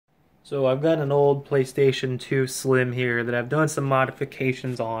So I've got an old PlayStation 2 Slim here that I've done some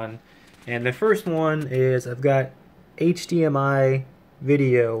modifications on. And the first one is I've got HDMI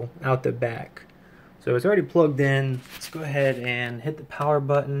video out the back. So it's already plugged in. Let's go ahead and hit the power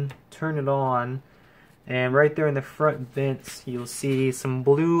button, turn it on, and right there in the front vents you'll see some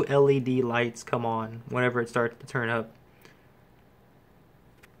blue LED lights come on whenever it starts to turn up.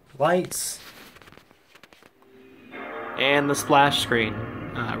 Lights and the splash screen.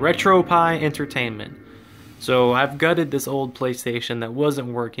 RetroPie Entertainment. So I've gutted this old PlayStation that wasn't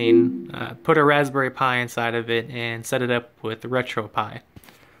working, put a Raspberry Pi inside of it, and set it up with RetroPie.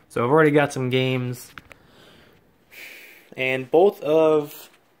 So I've already got some games, and both of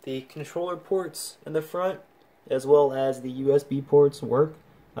the controller ports in the front, as well as the USB ports, work.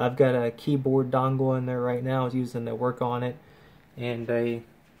 I've got a keyboard dongle in there right now, I was using to work on it, and a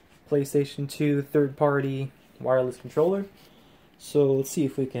PlayStation 2 third-party wireless controller. So let's see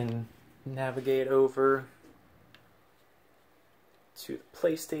if we can navigate over to the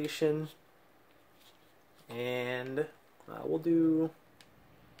PlayStation, and we'll do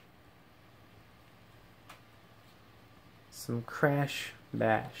some Crash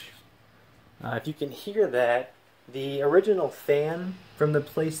Bash. If you can hear that, the original fan from the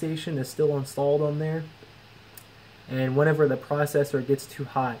PlayStation is still installed on there, and whenever the processor gets too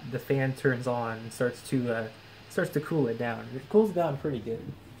hot, the fan turns on and starts to cool it down. It cools down pretty good.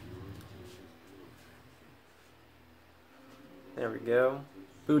 There we go.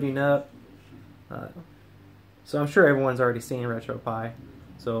 Booting up. So I'm sure everyone's already seen RetroPie.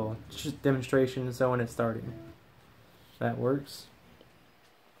 So it's just demonstration so when it's starting. That works.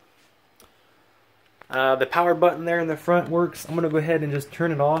 The power button there in the front works. I'm going to go ahead and just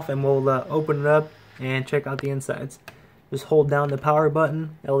turn it off, and we'll open it up and check out the insides. Just hold down the power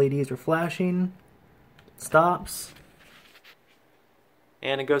button. LEDs are flashing. Stops.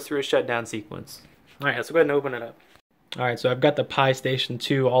 And it goes through a shutdown sequence. Alright, let's go ahead and open it up. Alright, so I've got the PiStation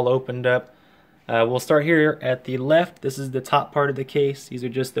 2 all opened up. We'll start here at the left. This is the top part of the case. These are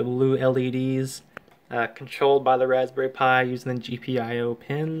just the blue LEDs controlled by the Raspberry Pi using the GPIO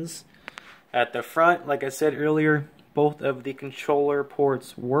pins. At the front, like I said earlier, both of the controller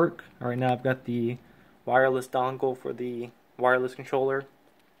ports work. Right now I've got the wireless dongle for the wireless controller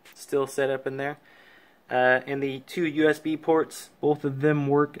still set up in there. And the two USB ports, both of them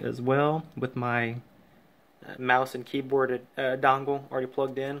work as well with my mouse and keyboard dongle already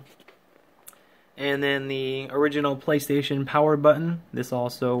plugged in. And then the original PlayStation power button, this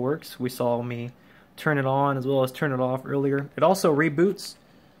also works. We saw me turn it on as well as turn it off earlier. It also reboots,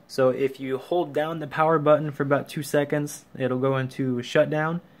 so if you hold down the power button for about 2 seconds, it'll go into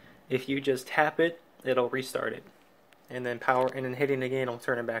shutdown. If you just tap it, it'll restart it. And then hitting again will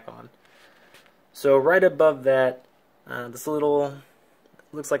turn it back on. So right above that, this little,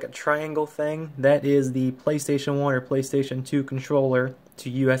 looks like a triangle thing, that is the PlayStation 1 or PlayStation 2 controller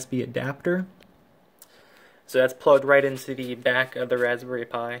to USB adapter. So that's plugged right into the back of the Raspberry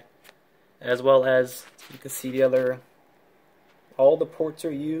Pi, as well as you can see all the ports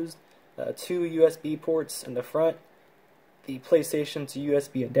are used. 2 USB ports in the front, the PlayStation to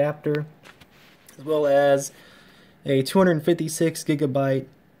USB adapter, as well as a 256 gigabyte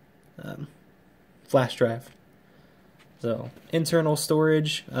flash drive. So internal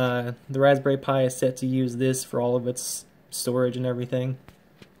storage, the Raspberry Pi is set to use this for all of its storage and everything.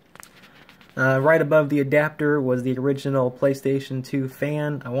 Right above the adapter was the original PlayStation 2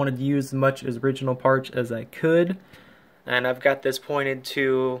 fan. I wanted to use as much as original parts as I could, and I've got this pointed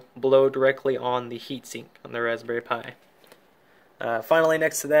to blow directly on the heatsink on the Raspberry Pi. Finally,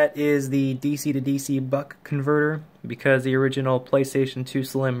 next to that is the DC to DC buck converter, because the original PlayStation 2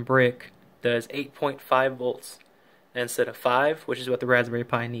 Slim brick does 8.5 volts instead of 5, which is what the Raspberry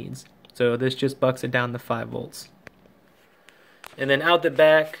Pi needs. So this just bucks it down to 5 volts. And then out the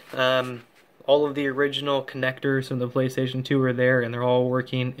back, all of the original connectors from the PlayStation 2 are there, and they're all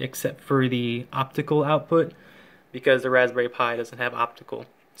working except for the optical output, because the Raspberry Pi doesn't have optical.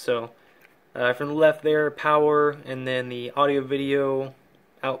 So from the left there, power, and then the audio video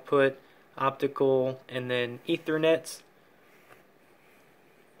output, optical, and then Ethernet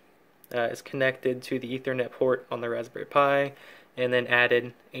is connected to the Ethernet port on the Raspberry Pi, and then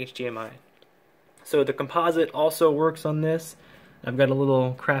added HDMI. So the composite also works on this. I've got a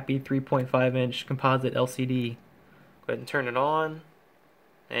little crappy 3.5-inch composite LCD. Go ahead and turn it on,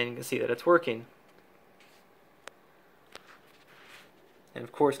 and you can see that it's working. And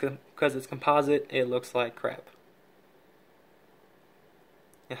of course, because it's composite, it looks like crap.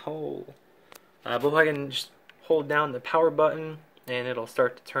 Oh. But if I can just hold down the power button, and it'll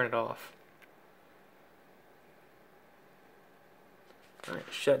start to turn it off. Alright,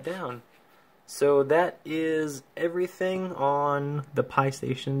 shut down. So that is everything on the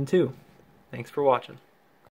PiStation 2. Thanks for watching.